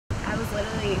was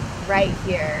literally right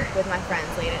here with my friends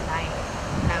late at night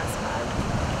when I was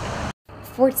mugged.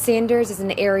 Fort Sanders is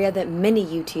an area that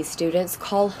many UT students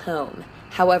call home.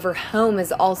 However, home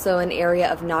is also an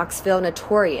area of Knoxville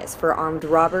notorious for armed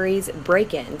robberies,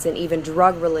 break-ins, and even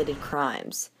drug-related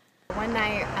crimes. One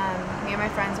night, me and my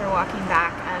friends were walking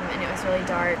back, and it was really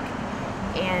dark,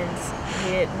 and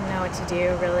we didn't know what to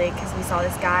do, really, because we saw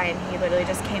this guy, and he literally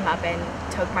just came up and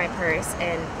took my purse,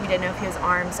 and we didn't know if he was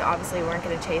armed, so obviously we weren't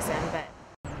going to chase him. But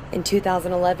in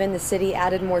 2011, the city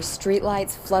added more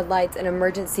streetlights, floodlights, and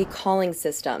emergency calling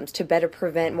systems to better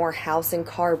prevent more house and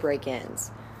car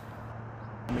break-ins.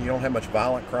 I mean, you don't have much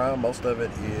violent crime. Most of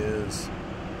it is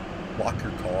lock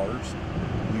your cars,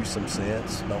 use some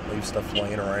sense, don't leave stuff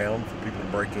laying around for people to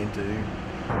break into.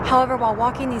 However, while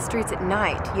walking these streets at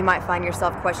night, you might find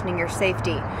yourself questioning your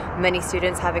safety. Many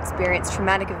students have experienced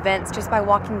traumatic events just by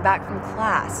walking back from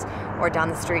class or down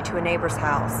the street to a neighbor's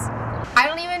house. I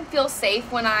don't even feel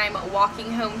safe when I'm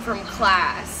walking home from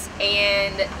class,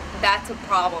 and that's a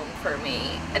problem for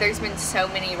me. There's been so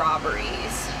many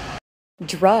robberies.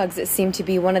 Drugs seem to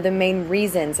be one of the main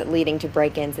reasons leading to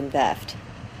break-ins and theft.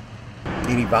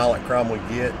 Any violent crime we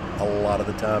get, a lot of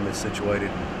the time is situated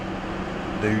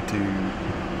due to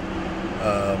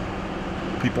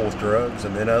people with drugs,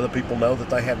 and then other people know that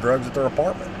they have drugs at their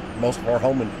apartment. Most of our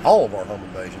all of our home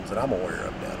invasions that I'm aware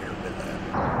of down here have been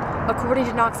that. According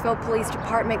to Knoxville Police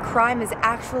Department, crime is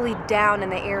actually down in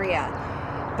the area.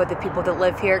 But the people that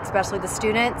live here, especially the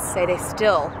students, say they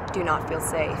still do not feel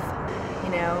safe.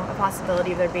 you know, a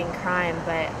possibility of there being crime,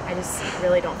 but I just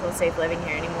really don't feel safe living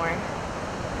here anymore.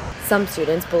 Some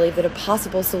students believe that a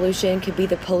possible solution could be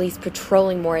the police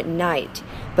patrolling more at night,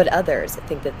 but others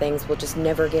think that things will just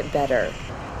never get better.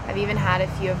 I've even had a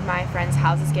few of my friends'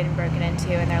 houses getting broken into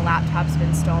and their laptops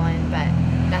been stolen, but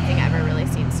nothing ever really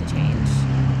seems to change.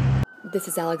 This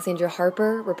is Alexandra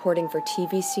Harper reporting for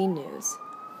TVC News.